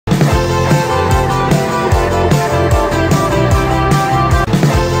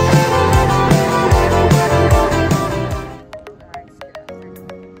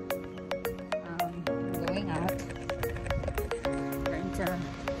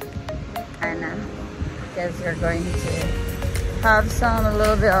Anna, because we're going to have a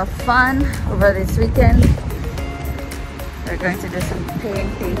little bit of fun over this weekend. We're going to do some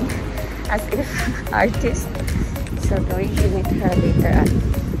painting as if artist. So going to meet her later at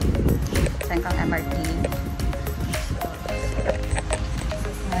Sengkang MRT. This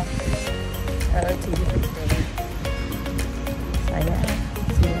is my LTV today. So yeah,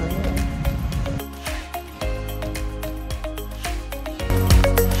 see you later.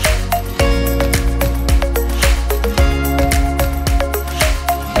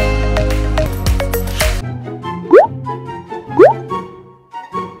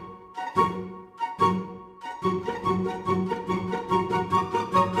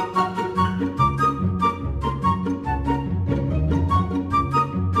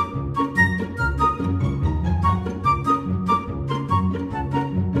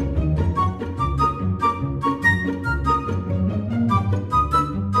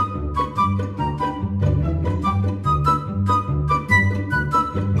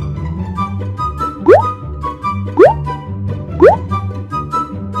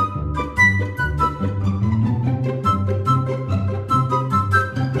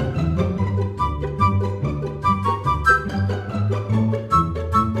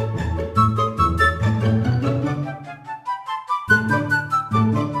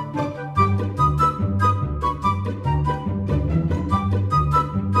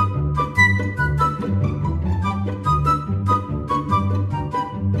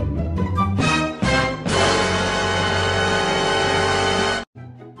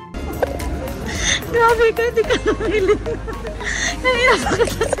 Grabe ka, hindi ka namili. Kanina pa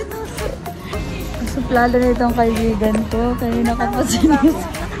kita sinusot. Ang suplado na itong kaibigan ko. Kanina ka pa sinusot.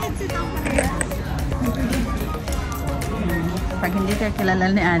 Pag hindi kayo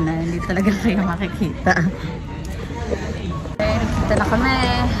kilala ni Ana, hindi talaga kayo makikita. Okay, nakita na kami.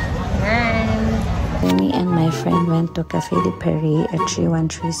 Yan. Me and my friend went to Cafe de Paris at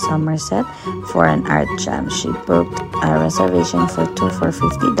 313 Somerset for an art jam. She booked a reservation for two for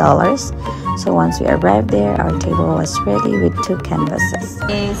 $50. So once we arrived there, our table was ready with 2 canvases.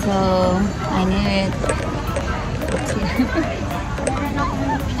 Okay, so I knew it.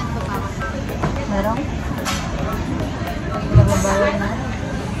 Meron? Nagbabawa na.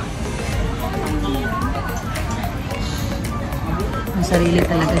 Ang sarili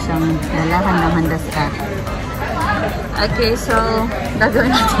talaga siyang dalahan ng handas ka. Okay, so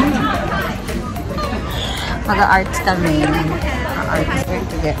gagawin natin. Mag-arts kami. Art is going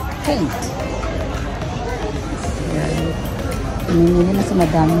to get paint. Pinili na si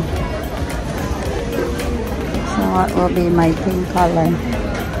Madam. So what will be my pink color?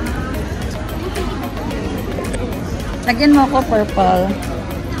 Lagyan mo ko purple.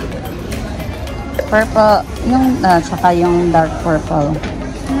 Purple, yung, saka yung dark purple.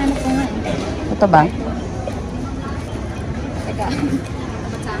 Ito ba?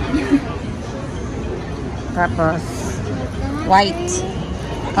 Tapos, white.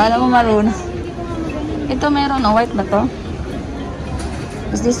 Kala mo maroon. Ito meron, oh, white ba to?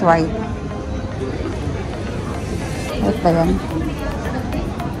 Is this white? White ba yan?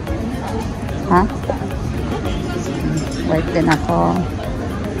 Ha? White din ako.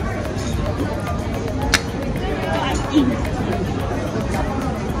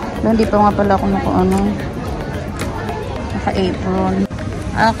 Hindi pa nga pala ako naka-apron.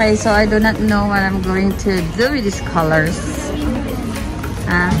 Okay, so I do not know what I'm going to do with these colors.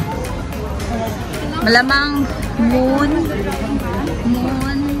 Malamang moon,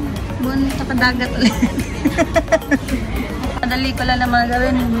 tsaka dagat ulit. Madali ko lang naman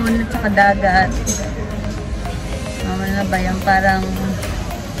gawin, moon, tsaka dagat. Ano na ba yung parang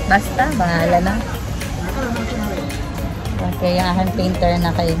basta, bahala na. Okay, yung aking painter na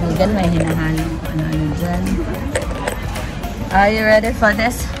kaibigan, may hinahalo ko ano dyan. Are you ready for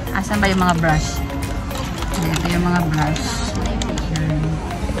this? Asan ba yung mga brush? Ito yung mga brush. Yan.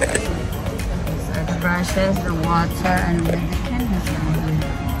 So the brushes, the water, and the canvas. Ang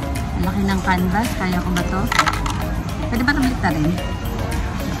laki ng canvas. Kaya ko ba to? Pwede ba tumalik na rin?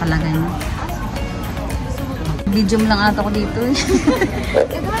 Palagay mo. Medium lang ata ko dito.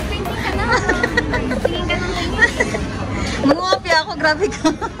 Gagawa, painting ka na. Tingin ka ng tingin. Mangopya ako, grabe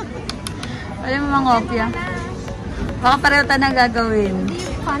ka. Alam mo mangopya. Baka pareho tayo na gagawin.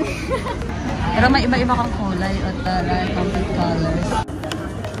 Fun. Pero may iba-iba kang kulay at complete colors.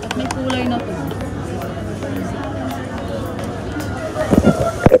 At may kulay na to.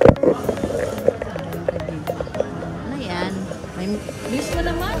 Ano yan? Bilis mo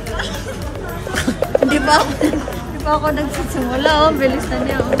naman. Hindi pa ako nagsisimula. Oh. Bilis na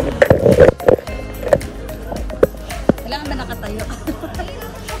niya. Oh. Kailangan ba nakatayo?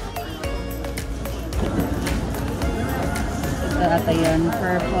 ata yan.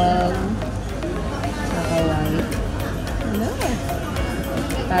 Purple. Saka white. Hello.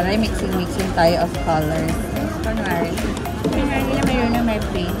 Para mixing tayo of colors. Kunwari. Kunwari nila mayroon na may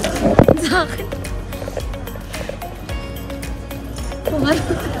paint. Sa akin. Kung ano.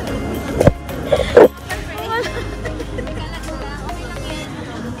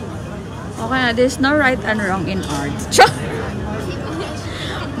 Okay na, there's no right and wrong in arts.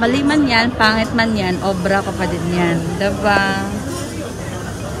 Mali man yan, pangit man yan, obra ko pa din yan. Diba?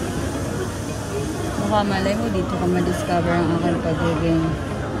 Baka malay mo, dito ka ma-discover ang aking pagiging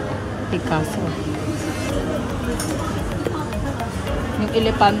Picasso. Yung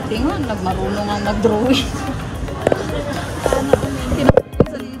elepante nga, nagmarunong ang mag-drawing. Kinapag sa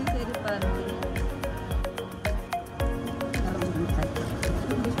sarili sa elepante.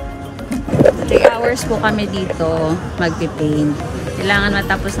 3 hours po kami dito magpipaint. Kailangan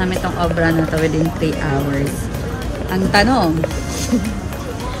matapos namin itong obra na to within 3 hours. Ang tanong,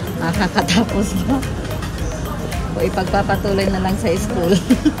 makakatapos ba? O ipagpapatuloy na lang sa school?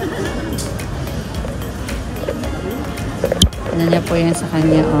 Ano niya po yan sa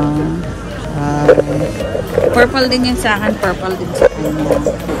kanya, oh. Purple din yun sa akin, purple din sa kanya.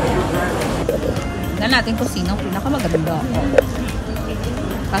 Tignan natin kung sino pinakamaganda ako.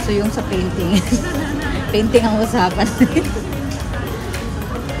 Kaso yung sa painting, painting ang usapan.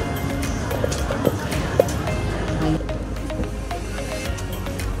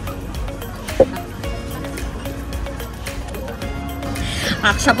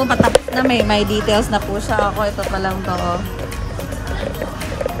 Siya po patapos na, may details na po siya. Ako, ito pa lang to.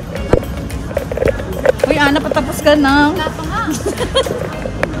 Uy, Ana, patapos ka na. Wala pa nga.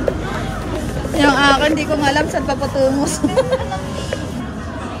 Yung akin, hindi ko alam saan papatungos.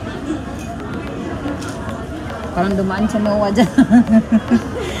 Parang dumaan sa Noah dyan.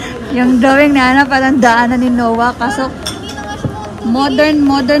 Yung drawing na Ana, parang daanan ni Noah. Kaso, modern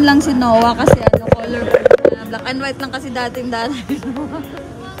lang si Noah kasi ano, color. Black and white lang kasi dating daanan ni Noah.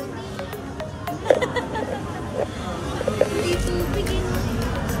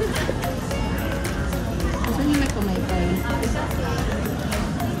 Saan yung may kumaypay?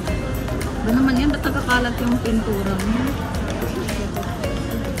 Ba naman yan? Ba't nakakalat yung pintura mo?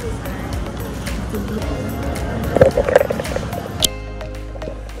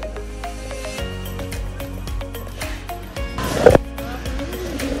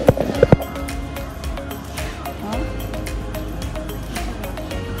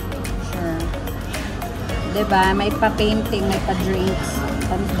 Diba? May pa-painting, may pa-drinks.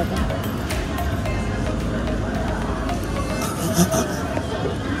 Paano ba ito?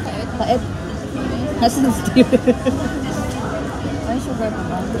 Pait. Nasaan steam? Ay, sugar pa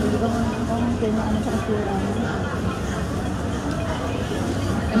ba? Hindi ko ano sa kasura.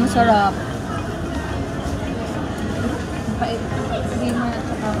 Ay, masarap. Pait. Hindi mo at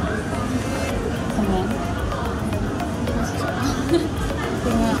saka kaman.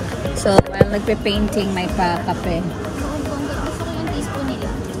 So, while nagpe-painting, may pa-kape. Gusto ko yung teaspoon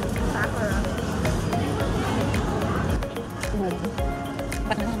nila. Sakura.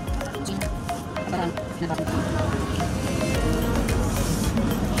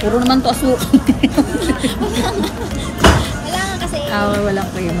 Puro naman to aso. Wala nga kasi. Walang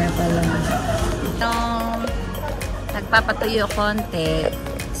creamer pala. Ito, nagpapatuyo konti.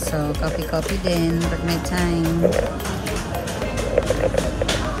 So, coffee din. But may time.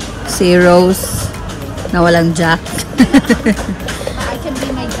 Si Rose na walang jack. I can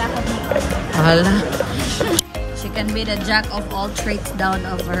be my jack of my heart. Hala. She can be the jack of all trades down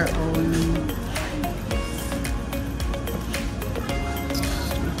of her own.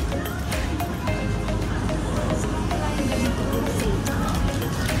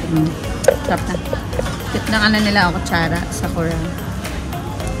 Stop na. Cute na ano nila ako kutsara sa kura.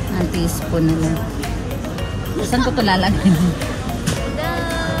 Ang teaspoon nila. Saan ko ito lalagyan?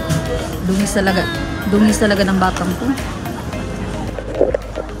 Dungis talaga ng batang ko.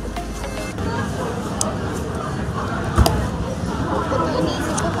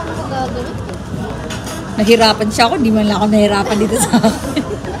 Inisip ko paano ko gagawin. Nahirapan siya ako, hindi man lang ako nahirapan dito sa akin.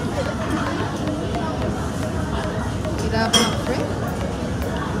 Hirapan ako, friend.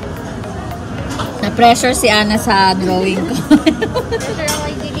 Na-pressure si Ana sa drawing ko. Pressure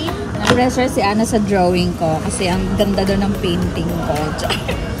ako ay delete. Na-pressure si Ana sa drawing ko kasi ang ganda doon ng painting ko.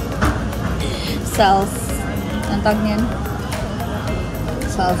 Ang tawag niyan?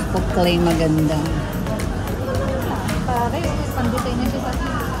 Self-proclaim maganda. Pare, pang-design na siya sa akin.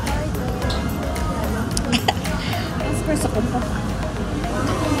 Of course, ako pa.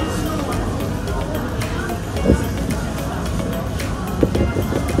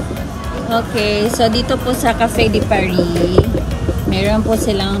 Okay, so dito po sa Café de Paris, Meron po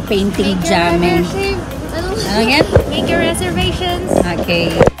silang painting jamming. Ano yan? Make your reservations.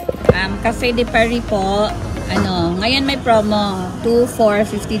 Okay. Cafe de Paris po. Ano, ngayon may promo. $2 for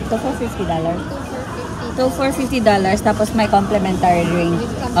 $50. $2 for $50. Tapos may complimentary drink.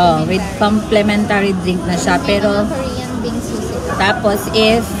 Oh, with complimentary drink na siya. Pero, Korean bingsu. tapos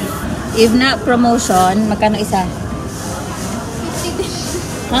if not promotion, magkano isa?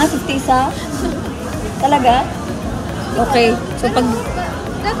 50 Ha? 50 isa? Talaga? Okay. So, pag...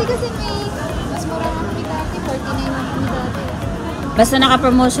 Dati kasi may mas mura nga kami dati. 49 lang kami dati. Basta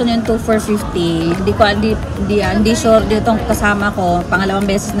naka-promotion yung 2 for 50. Hindi sure dito kasama ko. Pangalawang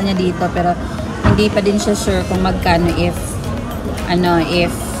beses na niya dito. Pero, hindi pa din siya sure kung magkano if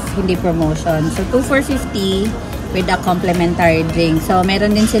hindi promotion. So, 2 for 50 with a complimentary drink. So,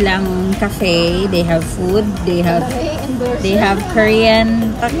 meron din silang cafe. They have food. They have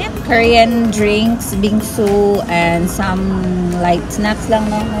Korean drinks, bingsu, and some light snacks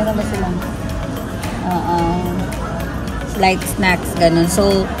lang, no? Meron ba silang? Light snacks, ganun.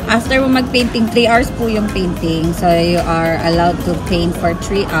 So, after mo mag-painting, 3 hours po yung painting. So, you are allowed to paint for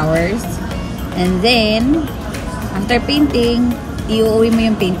 3 hours. And then, after painting, iuwi mo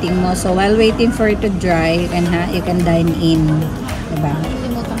yung painting mo. So, while waiting for it to dry, you can dine in. Diba?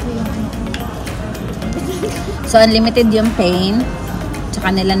 Nalimutan ko yung ano. So, unlimited yung paint. Tsaka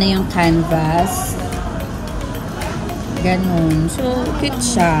nila na yung canvas. Ganun. So, cute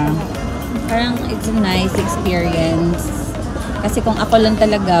siya. Parang it's a nice experience. Kasi kung ako lang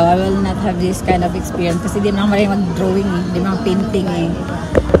talaga, I will not have this kind of experience. Kasi di naman maraming mag-drawing eh. Di naman painting eh.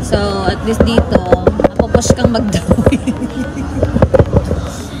 So, at least dito, mapupush kang mag-drawing.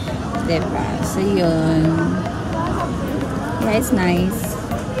 Diba? So, yun. Yeah, it's nice.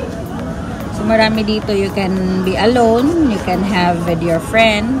 So, marami dito. You can be alone. You can have with your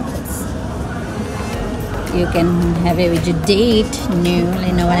friends. You can have it with your date. You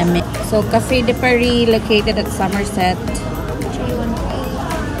know what I mean? So, Cafe de Paris located at Somerset.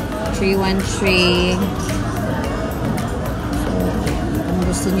 313. So, kung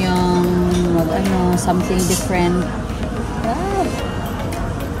gusto nyong something different.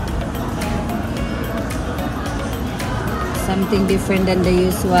 Something different than the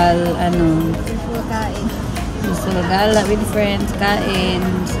usual, usual gala with friends, kain.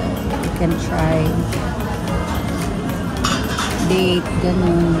 So, you can try. Date,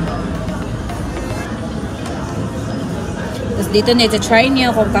 ganun. Tapos dito na, try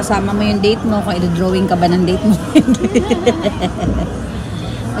niyo kung kasama mo yung date mo, kung i-drawing ka ba ng date mo.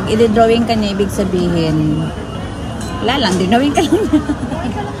 Pag i-drawing ka niya, ibig sabihin, wala lang, dinawin ka lang.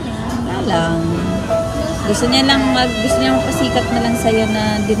 Wala lang. Gusto niya mapasikat na lang sa'yo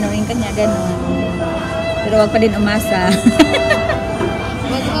na dinawin ka niya, ganun. Pero wag pa din umasa.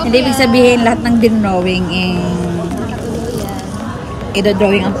 Hindi ibig sabihin lahat ng dinawing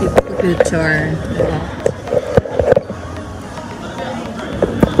i-drawing ang picture.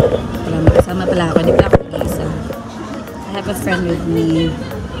 Kasama pala ako, hindi pala ako isa. I have a friend with me.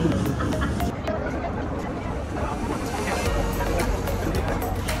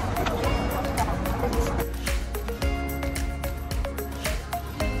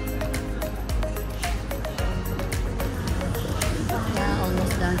 Yeah,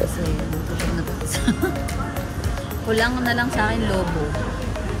 almost done kasi tutulog na tapos. Kulang na lang sa akin lobo.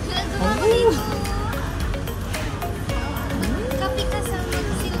 Kapi ka sa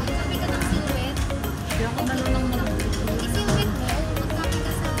kapi ka ng silhouette. Hindi ako malunong I-silhouette mo. Magkapi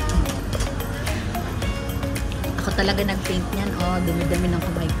ka sa... Ako talaga nag-paint niyan. Oh, dumi-dumi ng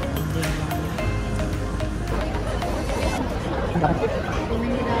kamay ko.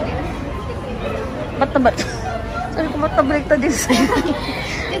 Ba't na? Sabi ko, ba't nabaliktad din sa'yo?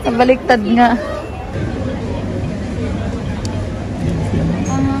 Nabaliktad nga.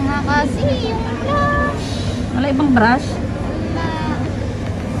 Mga kasi yung brush. Wala ibang brush?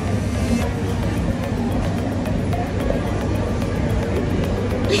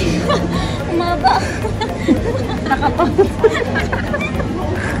 Umaba.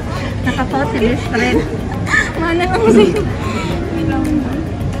 Nakapaw si Lish rin. Mana lang si...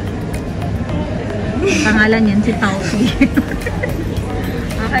 Pangalan yan si Tauki.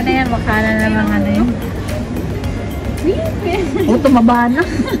 Okay na yan, makala na naman ano yun. Oh, tumaba na.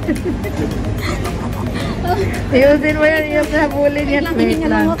 Ayusin mo yan, yung sabulin yan. Wait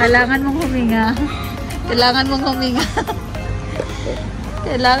lang. Kailangan mong huminga. Kailangan mong huminga.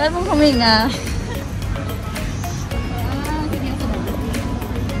 Kailangan mong huminga.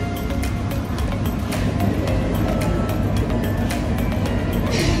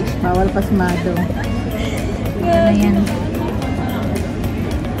 Bawal pasmado. Ano yan?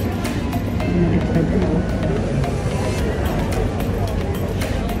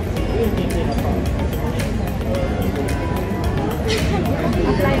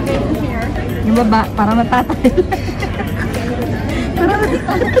 baba para matatay. Para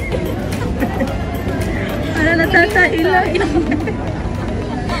matatay. Para natatailan.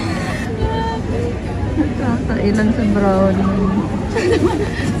 Natatailan sa brownie.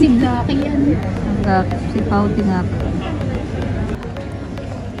 Si Gaki yan. Si Pauti nga.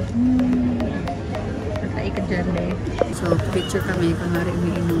 Tatay ka dyan eh. So, picture kami kung nari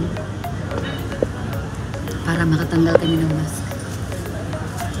umiinom. Para makatanggal kami ng mask.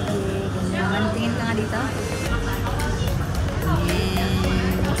 Okay, ganyan. Tingin ka nga dito.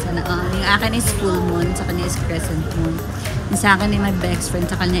 Sana, yung akin is full moon, sa kanya is crescent moon. Yung sa akin ay my best friend,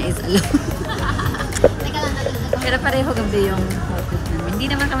 sa kanya is alone. Pero pareho gabi yung outfit namin. Hindi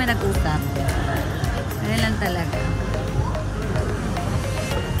naman kami nag-usap. Ano lang talaga.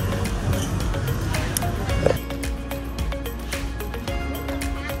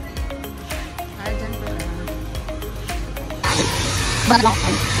 Dyan pa lang. Balak.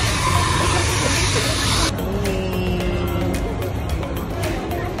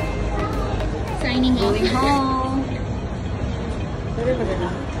 Signing off. Going home. Pwede ba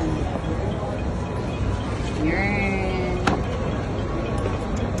gano'n? Yan.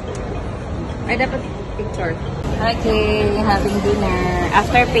 Ay, dapat picture. Okay, having dinner.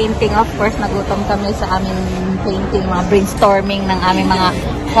 After painting, of course, nagutom kami sa aming painting, mga brainstorming ng aming mga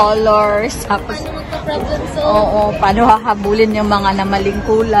colors. Tapos, Problem solved. oo, paano hahabulin yung mga namaling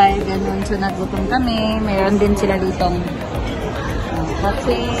kulay, ganun. So, nagutom kami. Mayroon din sila ditong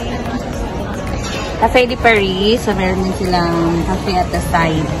Cafe de Paris. So, meron din silang cafe at the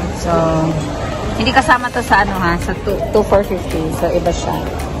side. So, hindi kasama to sa ano ha, sa 2,450. So, iba siya.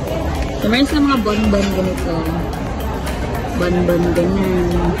 So, meron silang mga bonbon ganito. Bonbon,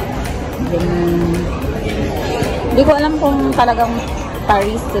 ganun. Ganun. Hindi ko alam kung talagang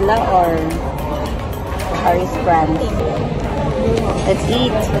Paris sila or Paris brand. Let's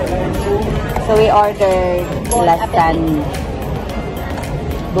eat. So, we ordered lasagna.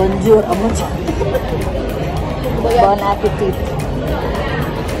 Bonjour. Bon appetit.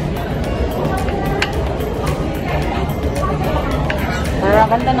 Pero ang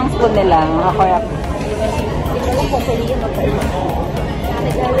ganda ng spoon nila. Nakakorap.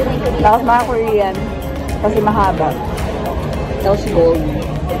 Tapos mga Korean. Kasi mahaba. Tapos gold.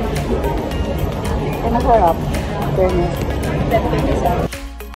 Ay, masarap. Fairness.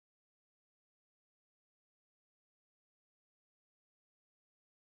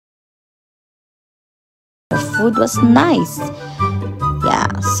 The food was nice. Yeah,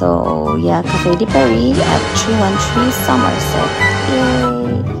 so yeah, Cafe de Paris at 313 Somerset.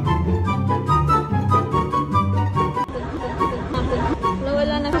 Yay!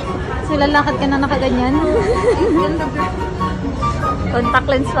 Wala na. So, lalakad ka na nakaganyan. Contact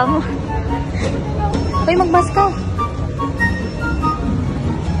lens pa mo. Uy, magbas ka.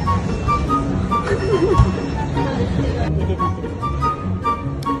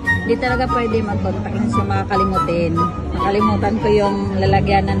 Hindi talaga pwede mag-contact lens yung makakalimutin. Nakalimutan ko yung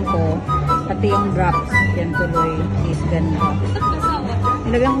lalagyanan ko. Pati yung drops. Yan tuloy. Is ganda.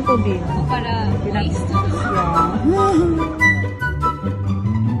 Nilagyan ko tubig. Para Yeah.